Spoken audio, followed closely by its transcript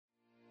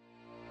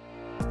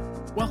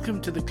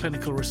Welcome to the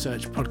Clinical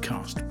Research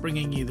Podcast,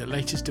 bringing you the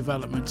latest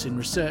developments in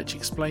research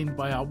explained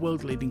by our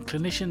world-leading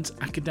clinicians,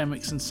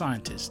 academics and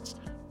scientists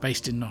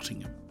based in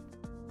Nottingham.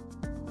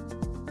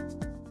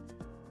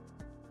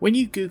 When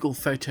you Google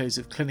photos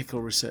of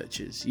clinical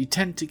researchers, you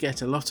tend to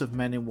get a lot of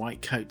men in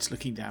white coats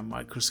looking down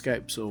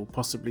microscopes or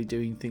possibly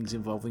doing things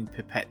involving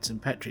pipettes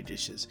and petri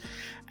dishes,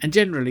 and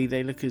generally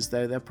they look as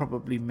though they're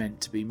probably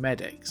meant to be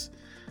medics.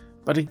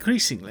 But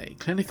increasingly,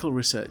 clinical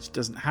research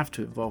doesn't have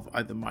to involve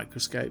either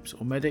microscopes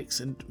or medics,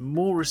 and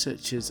more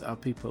researchers are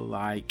people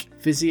like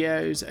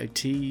physios,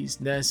 OTs,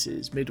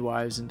 nurses,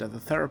 midwives and other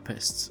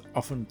therapists,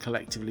 often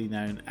collectively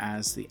known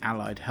as the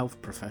Allied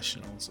Health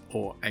Professionals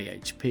or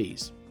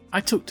AHPs. I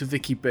talked to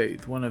Vicky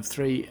Booth, one of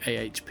 3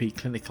 AHP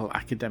clinical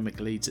academic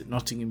leads at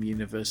Nottingham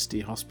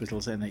University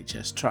Hospital's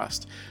NHS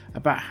Trust,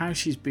 about how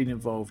she's been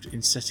involved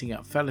in setting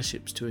up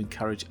fellowships to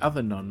encourage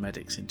other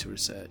non-medics into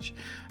research,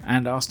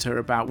 and asked her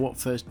about what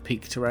first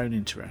piqued her own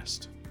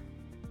interest.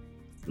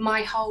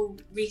 My whole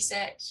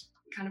research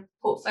kind of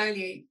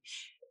portfolio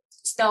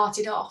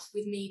started off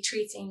with me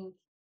treating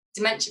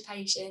dementia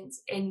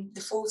patients in the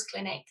Falls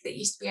Clinic that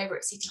used to be over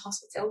at City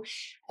Hospital,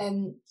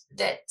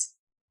 that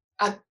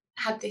I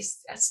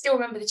still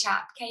remember the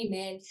chap came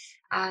in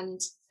and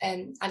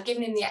I'd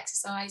given him the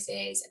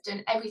exercises, I'd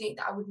done everything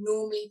that I would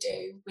normally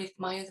do with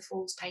my other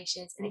Falls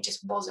patients, and it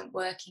just wasn't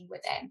working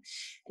with him.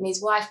 And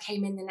his wife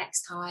came in the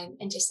next time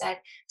and just said,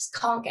 just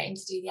can't get him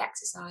to do the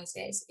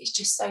exercises. It's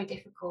just so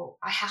difficult.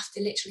 I have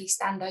to literally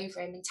stand over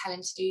him and tell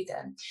him to do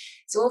them.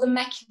 So all the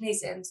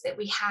mechanisms that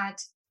we had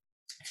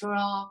for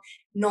our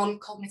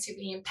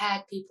non-cognitively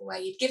impaired people, where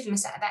you'd give them a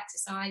set of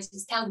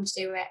exercises, tell them to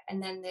do it,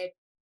 and then they'd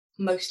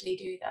mostly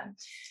do them,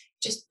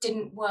 just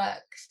didn't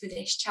work for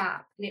this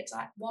chap. And it was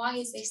like, why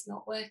is this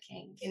not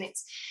working? And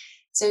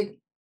so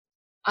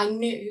I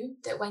knew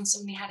that when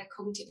somebody had a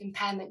cognitive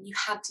impairment, you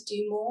had to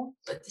do more,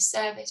 but the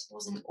service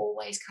wasn't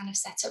always kind of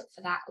set up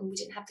for that, and we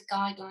didn't have the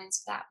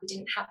guidelines for that. We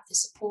didn't have the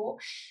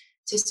support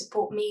to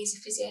support me as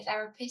a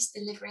physiotherapist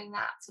delivering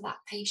that for that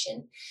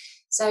patient.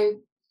 So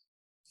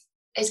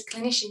as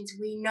clinicians,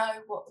 we know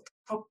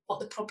what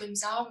the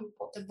problems are and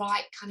what the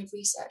right kind of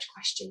research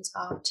questions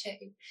are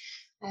too.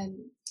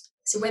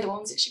 So we're the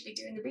ones that should be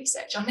doing the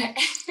research on it.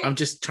 I'm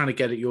just trying to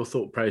get at your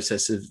thought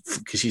process of,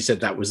 because you said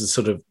that was a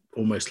sort of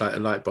almost like a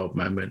light bulb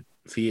moment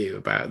for you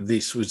about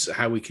this was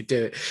how we could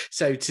do it.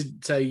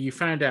 So you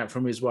found out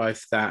from his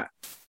wife that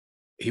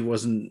he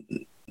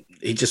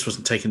just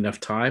wasn't taking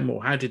enough time,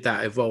 or how did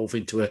that evolve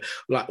into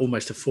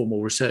almost a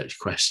formal research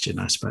question,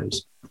 I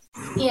suppose?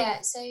 Yeah.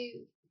 So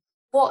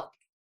what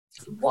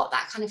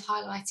that kind of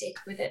highlighted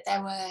were that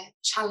there were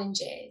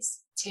challenges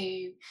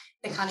to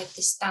the kind of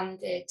the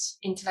standard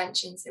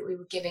interventions that we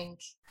were giving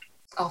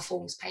our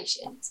Falls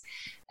patients,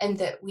 and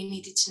that we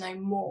needed to know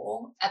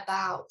more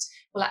about,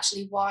 well,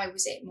 actually, why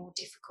was it more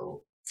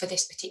difficult for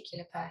this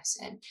particular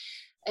person?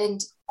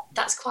 And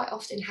that's quite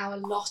often how a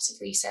lot of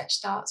research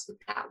starts, with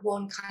that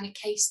one kind of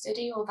case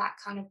study, or that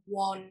kind of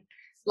one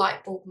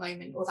light bulb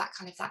moment, or that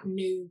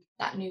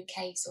new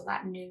case, or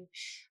that new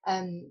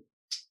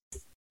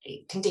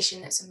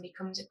condition that somebody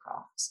comes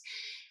across.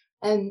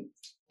 And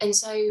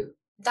so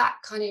that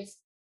kind of,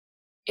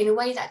 in a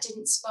way, that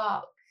didn't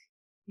spark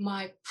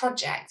my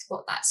project.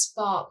 What that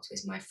sparked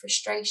was my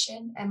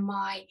frustration and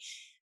my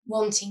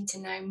wanting to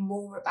know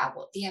more about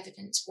what the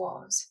evidence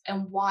was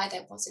and why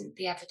there wasn't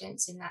the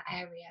evidence in that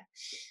area.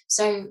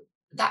 So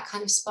that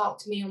kind of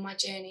sparked me on my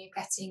journey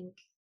of getting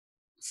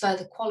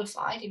further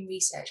qualified in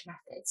research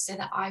methods, so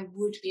that I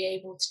would be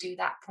able to do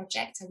that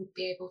project. I would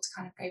be able to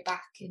kind of go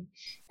back and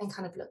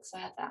kind of look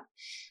further.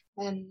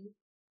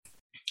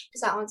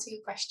 Does that answer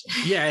your question?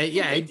 Yeah,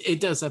 it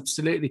does,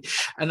 absolutely.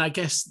 And I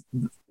guess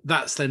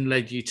that's then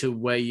led you to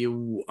where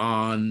you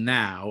are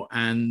now.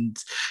 And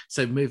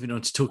so moving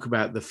on to talk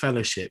about the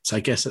fellowships, I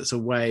guess that's a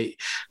way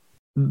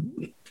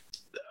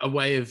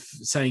of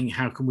saying,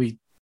 how can we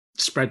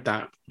spread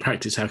that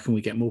practice? How can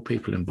we get more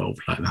people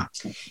involved like that?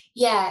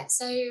 Yeah,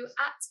 so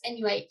at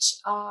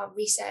NUH, our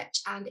research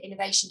and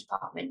innovation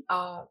department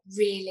are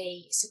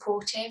really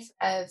supportive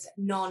of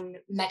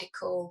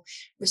non-medical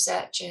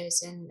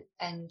researchers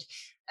and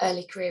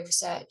early career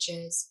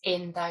researchers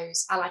in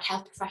those allied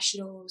health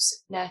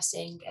professionals,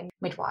 nursing and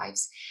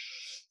midwives.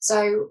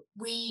 So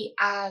we,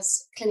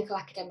 as clinical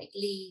academic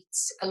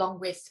leads, along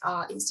with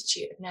our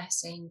Institute of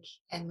Nursing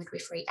and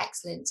Midwifery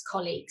Excellence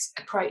colleagues,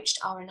 approached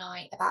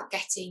R&I about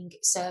getting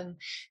some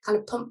kind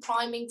of pump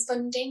priming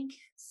funding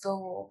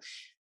for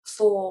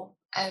 4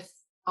 of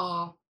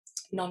our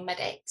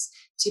non-medics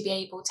to be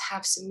able to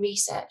have some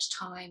research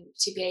time,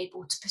 to be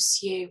able to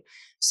pursue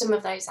some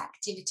of those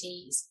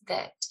activities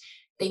that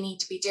they need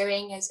to be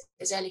doing as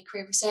early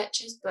career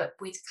researchers, but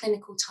with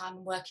clinical time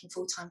and working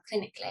full-time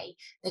clinically,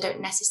 they don't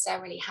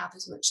necessarily have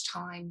as much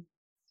time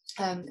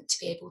to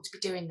be able to be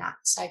doing that.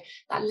 So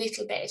that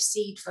little bit of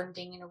seed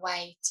funding, in a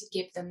way, to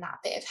give them that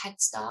bit of head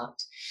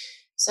start.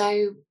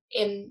 So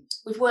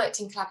we've worked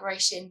in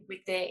collaboration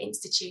with the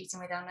Institute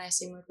and with our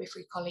nursing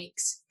midwifery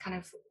colleagues kind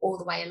of all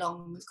the way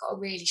along. We've got a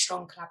really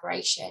strong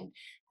collaboration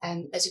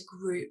as a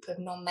group of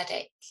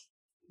non-medic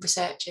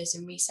researchers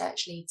and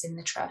research leads in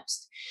the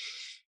trust.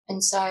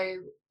 And so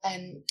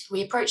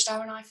we approached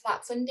RNI for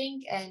that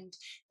funding, and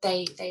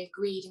they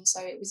agreed. And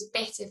so it was a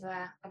bit of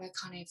a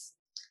kind of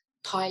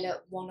pilot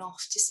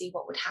one-off to see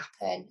what would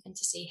happen and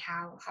to see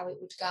how it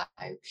would go.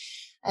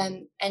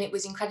 And it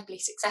was incredibly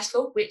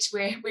successful, which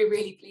we're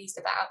really pleased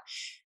about,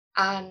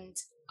 and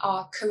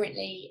are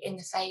currently in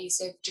the phase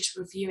of just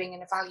reviewing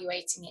and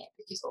evaluating it,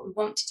 because what we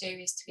want to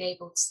do is to be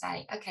able to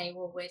say, okay,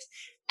 well, with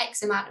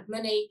X amount of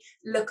money,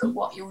 look at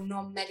what your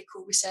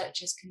non-medical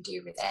researchers can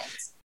do with it.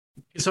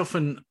 It's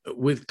often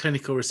with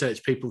clinical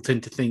research, people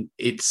tend to think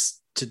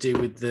it's to do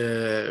with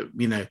the,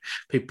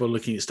 people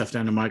looking at stuff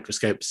down a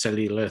microscope,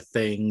 cellular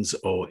things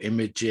or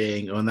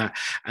imaging or that.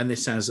 And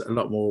this sounds a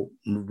lot more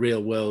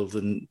real world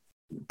and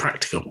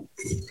practical.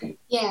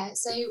 Yeah,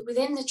 so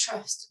within the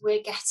trust,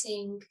 we're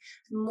getting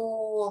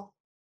more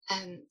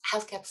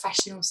healthcare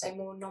professionals, so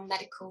more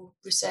non-medical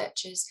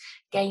researchers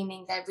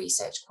gaining their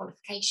research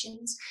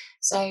qualifications.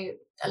 So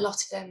a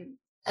lot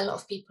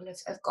of people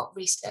have got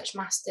research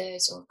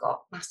masters or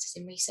got masters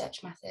in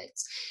research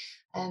methods.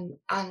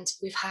 And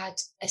we've had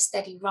a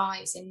steady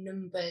rise in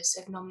numbers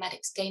of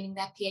non-medics gaining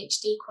their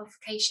PhD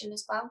qualification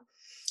as well.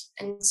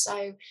 And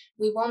so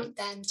we want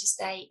them to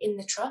stay in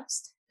the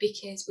trust,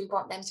 because we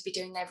want them to be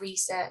doing their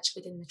research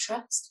within the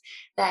trust.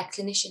 They're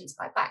clinicians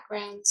by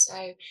background,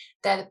 so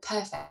they're the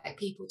perfect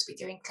people to be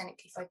doing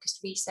clinically focused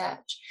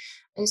research.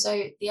 And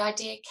so the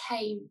idea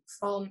came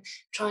from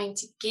trying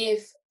to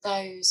give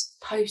those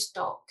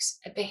postdocs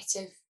a bit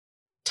of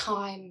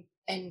time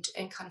and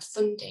kind of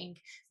funding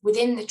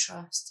within the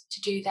trust to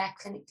do their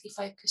clinically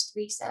focused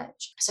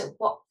research. So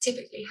what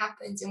typically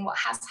happens, and what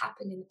has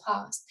happened in the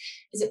past,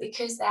 is that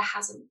because there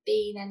hasn't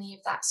been any of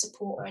that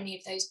support or any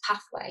of those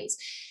pathways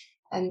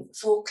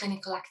for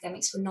clinical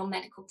academics, for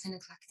non-medical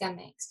clinical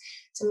academics,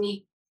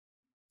 somebody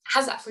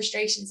has that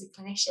frustration as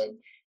a clinician,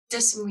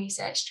 does some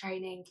research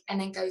training,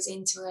 and then goes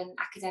into an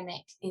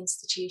academic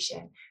institution.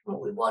 And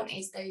what we want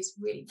is those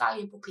really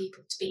valuable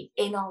people to be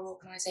in our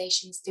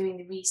organisations doing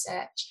the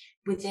research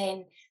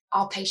within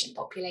our patient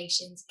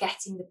populations,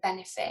 getting the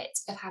benefit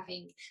of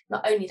having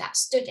not only that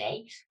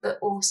study, but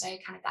also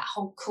kind of that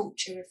whole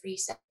culture of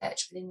research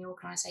within the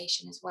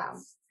organisation as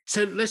well.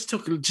 So let's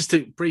talk just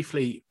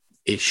briefly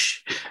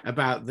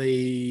about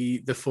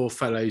the 4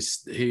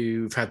 fellows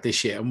who've had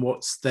this year, and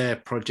what's their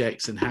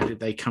projects and how did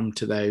they come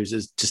to those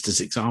as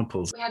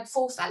examples. We had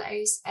 4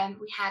 fellows,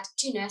 we had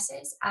 2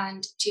 nurses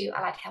and 2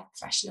 allied health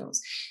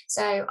professionals.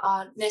 So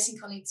our nursing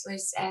colleagues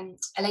was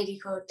a lady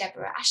called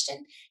Deborah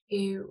Ashton,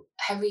 who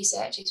her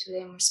research is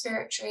within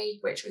respiratory,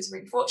 which was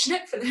really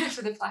fortunate for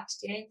the past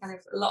year, kind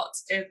of a lot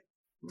of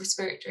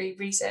respiratory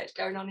research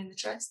going on in the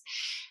trust,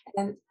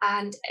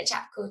 and a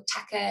chap called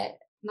Taka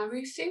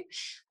Marufu,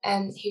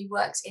 who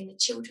works in the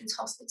Children's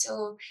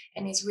Hospital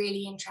and is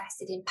really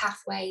interested in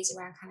pathways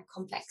around kind of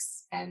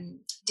complex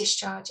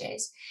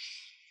discharges,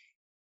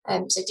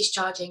 so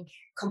discharging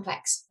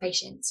complex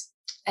patients.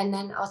 And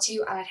then our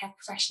 2 allied health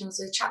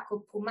professionals are a chap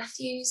called Paul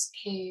Matthews,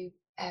 who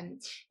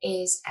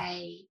is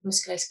a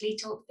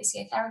musculoskeletal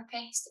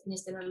physiotherapist and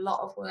has done a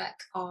lot of work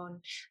on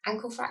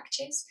ankle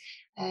fractures.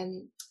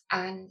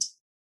 And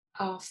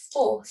our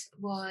 4th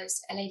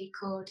was a lady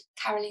called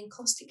Caroline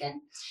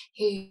Costigan,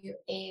 who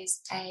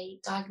is a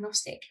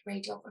diagnostic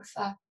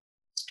radiographer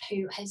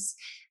who has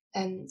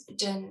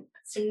done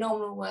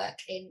phenomenal work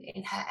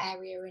in her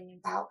area and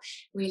about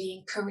really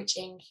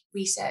encouraging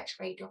research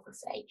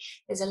radiography.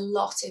 There's a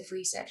lot of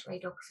research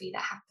radiography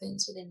that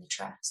happens within the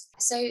trust.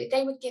 So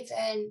they were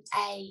given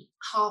a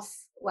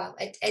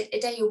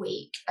day a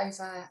week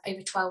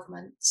over 12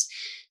 months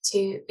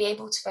to be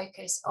able to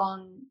focus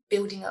on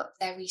building up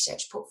their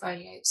research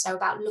portfolio. So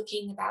about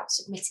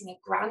submitting a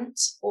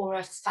grant or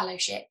a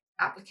fellowship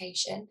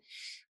application,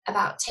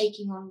 about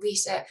taking on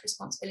research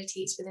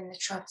responsibilities within the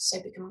trust,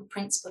 so becoming a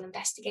principal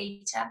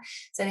investigator.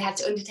 So they had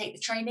to undertake the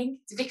training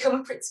to become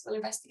a principal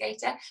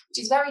investigator, which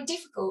is very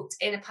difficult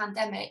in a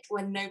pandemic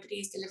when nobody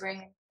is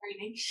delivering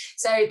training.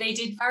 So they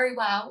did very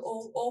well.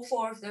 All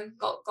 4 of them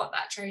got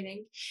that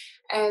training.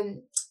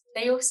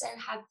 They also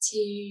had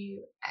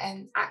to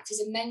act as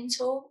a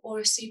mentor or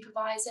a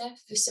supervisor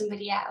for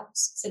somebody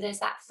else. So there's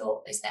that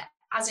thought, is that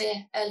as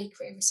an early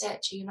career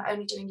researcher, you're not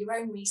only doing your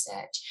own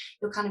research,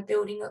 you're kind of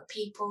building up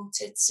people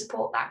to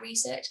support that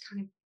research,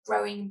 kind of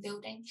growing and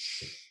building.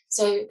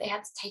 So they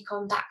had to take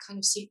on that kind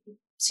of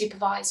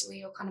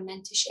supervisory or kind of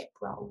mentorship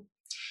role.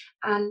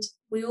 And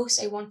we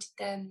also wanted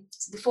them,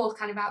 so the 4th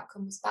kind of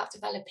outcome was about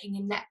developing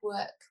a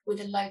network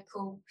with a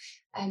local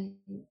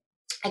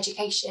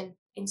education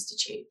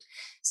institute.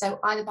 So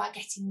either by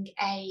getting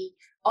a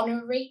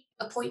honorary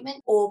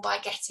appointment or by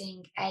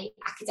getting a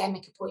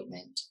academic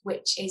appointment,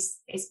 which is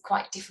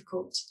quite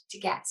difficult to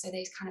get. So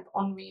those kind of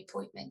honorary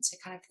appointments are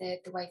kind of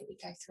the way that we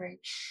go through.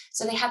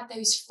 So they had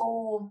those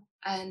 4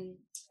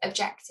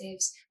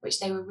 objectives which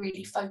they were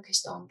really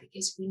focused on,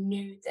 because we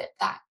knew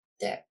that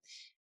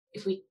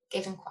if we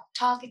give them quite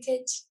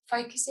targeted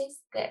focuses,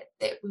 that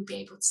we'll be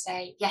able to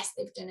say, yes,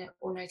 they've done it,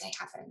 or no, they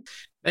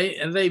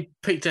haven't. They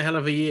picked a hell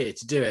of a year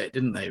to do it,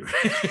 didn't they?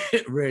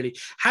 Really.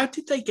 How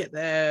did they get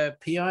their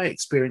PI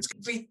experience?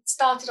 We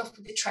started off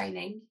with the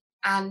training,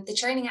 and the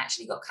training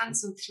actually got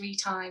cancelled 3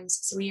 times.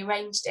 So we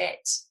arranged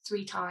it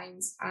 3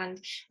 times,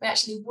 and we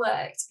actually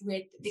worked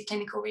with the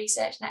Clinical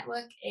Research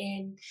Network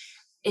in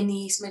the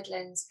East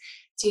Midlands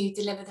to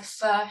deliver the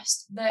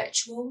first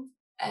virtual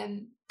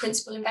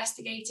principal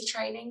investigator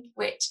training,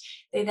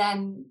 which they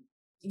then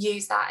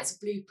use that as a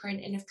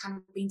blueprint and have kind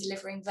of been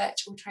delivering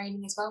virtual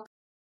training as well.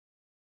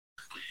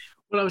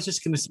 Well, I was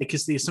just going to say,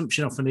 because the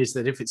assumption often is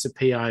that if it's a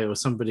PI or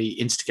somebody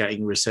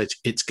instigating research,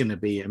 it's going to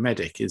be a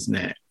medic, isn't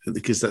it?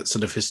 Because that's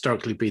sort of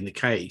historically been the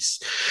case.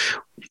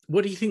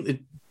 What do you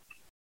think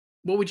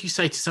what would you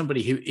say to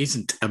somebody who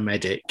isn't a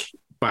medic,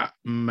 but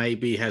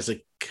maybe has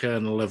a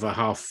kernel of a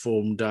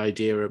half-formed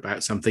idea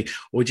about something,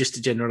 or just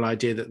a general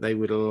idea that they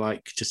would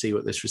like to see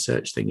what this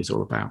research thing is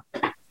all about?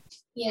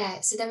 Yeah,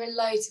 so there are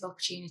loads of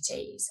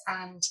opportunities,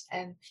 and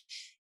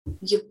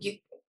you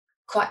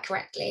quite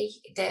correctly,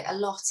 that a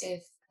lot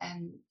of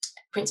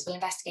principal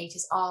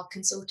investigators are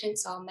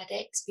consultants, are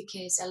medics,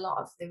 because a lot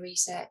of the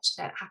research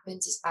that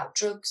happens is about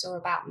drugs or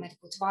about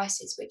medical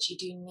devices, which you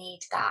do need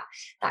that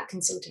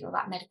consultant or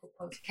that medical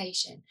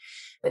qualification.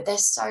 But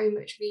there's so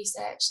much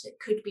research that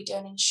could be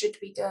done and should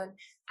be done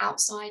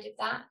outside of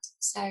that.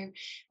 So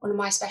one of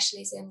my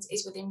specialisms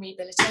is within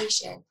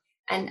rehabilitation.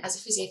 And as a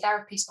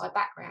physiotherapist by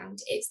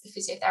background, it's the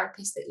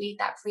physiotherapists that lead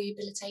that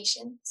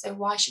rehabilitation. So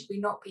why should we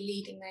not be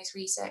leading those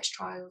research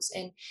trials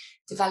and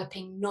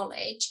developing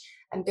knowledge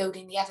and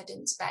building the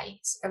evidence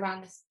base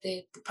around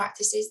the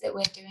practices that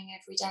we're doing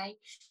every day?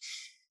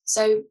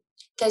 So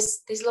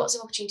there's lots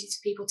of opportunities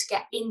for people to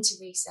get into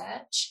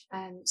research,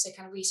 so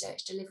kind of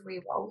research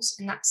delivery roles,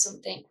 and that's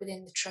something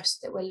within the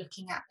trust that we're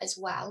looking at as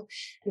well.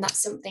 And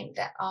that's something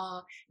that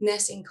our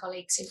nursing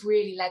colleagues have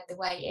really led the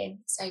way in.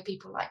 So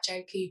people like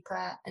Jo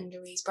Cooper and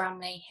Louise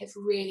Bramley have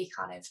really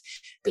kind of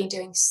been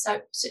doing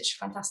such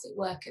fantastic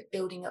work at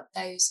building up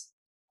those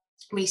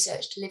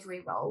research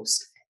delivery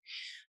roles,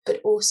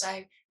 but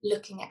also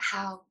looking at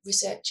how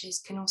researchers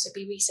can also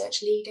be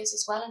research leaders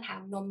as well, and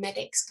how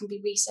non-medics can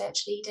be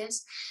research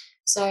leaders.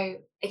 So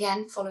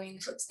again, following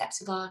the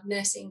footsteps of our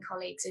nursing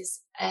colleagues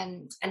as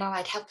an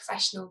allied health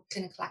professional,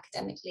 clinical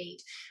academic lead,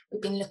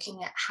 we've been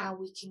looking at how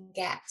we can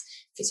get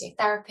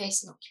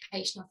physiotherapists and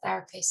occupational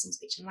therapists and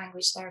speech and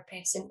language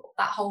therapists and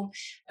that whole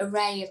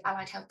array of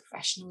allied health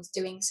professionals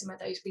doing some of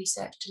those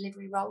research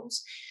delivery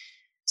roles.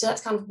 So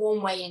that's kind of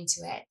one way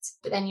into it.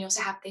 But then you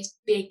also have this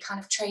big kind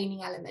of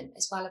training element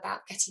as well,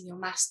 about getting your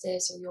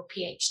master's or your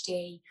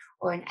PhD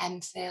or an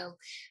MPhil,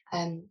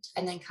 and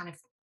then kind of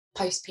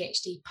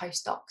post-PhD,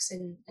 postdocs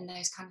and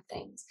those kind of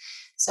things.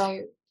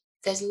 So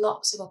there's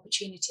lots of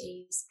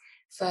opportunities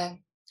for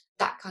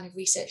that kind of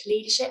research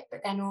leadership,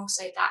 but then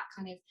also that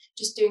kind of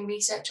just doing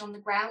research on the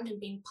ground and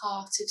being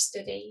part of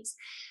studies.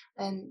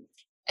 And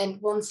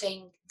one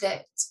thing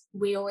that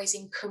we always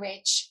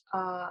encourage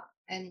our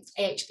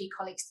AHP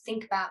colleagues to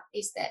think about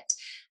is that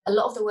a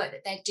lot of the work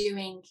that they're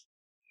doing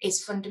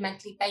is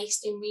fundamentally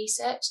based in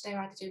research. They're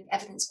either doing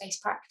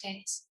evidence-based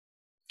practice,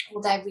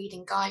 or they're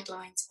reading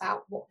guidelines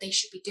about what they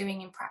should be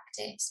doing in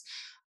practice,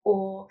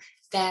 or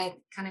they're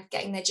kind of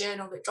getting their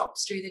journal that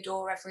drops through the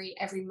door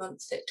every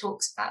month that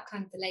talks about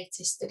kind of the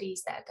latest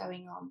studies that are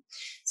going on.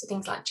 So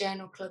things like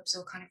journal clubs,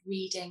 or kind of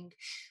reading,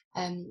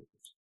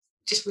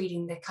 just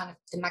reading the kind of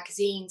the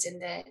magazines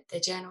and the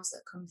journals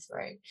that come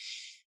through.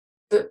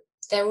 But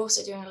they're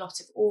also doing a lot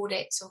of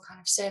audits or kind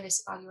of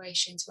service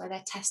evaluations where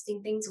they're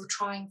testing things or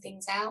trying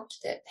things out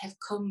that have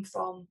come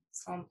from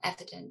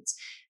evidence,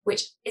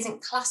 which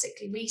isn't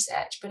classically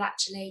research, but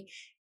actually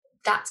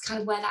that's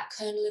kind of where that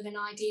kernel of an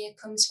idea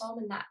comes from,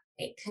 and that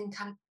it can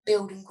kind of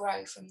build and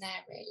grow from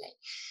there, really.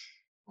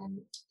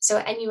 So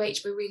at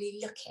NUH, we're really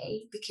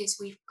lucky because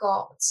we've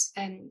got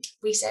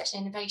research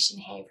and innovation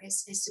here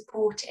has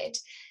supported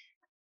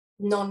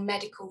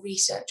non-medical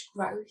research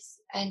growth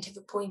and have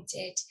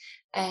appointed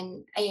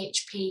an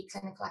AHP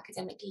clinical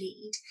academic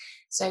lead.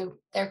 So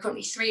there are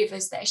currently 3 of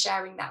us that are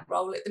sharing that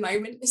role at the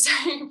moment, so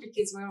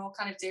because we're all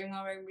kind of doing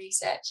our own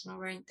research and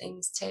our own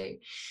things too.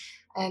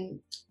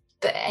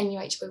 But at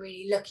NUH, we're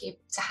really lucky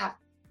to have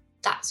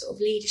that sort of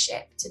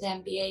leadership to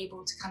then be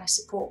able to kind of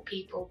support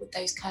people with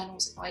those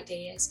kernels of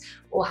ideas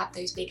or have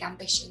those big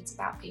ambitions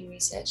about being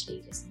research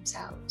leaders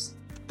themselves.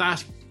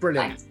 That's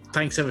brilliant.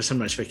 Thanks ever so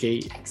much,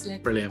 Vicky.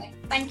 Excellent. Brilliant.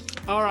 Thank you.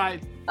 All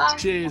right. Bye.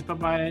 Cheers.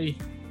 Bye-bye.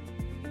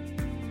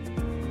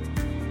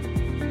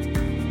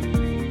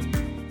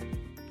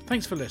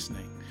 Thanks for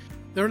listening.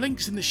 There are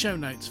links in the show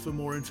notes for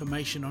more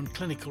information on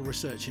clinical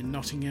research in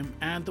Nottingham,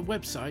 and the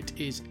website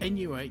is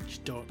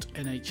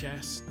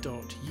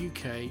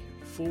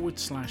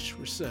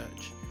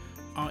nuh.nhs.uk/research.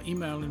 Our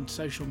email and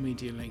social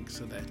media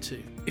links are there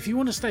too. If you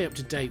want to stay up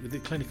to date with the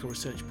Clinical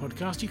Research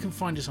Podcast, you can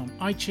find us on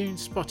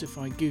iTunes,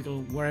 Spotify,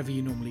 Google, wherever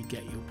you normally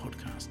get your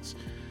podcasts.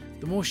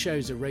 The more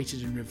shows are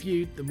rated and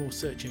reviewed, the more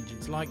search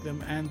engines like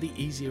them, and the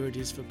easier it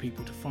is for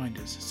people to find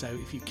us. So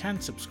if you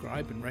can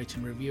subscribe and rate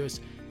and review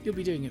us, you'll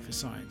be doing it for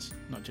science,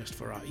 not just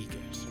for our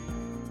egos.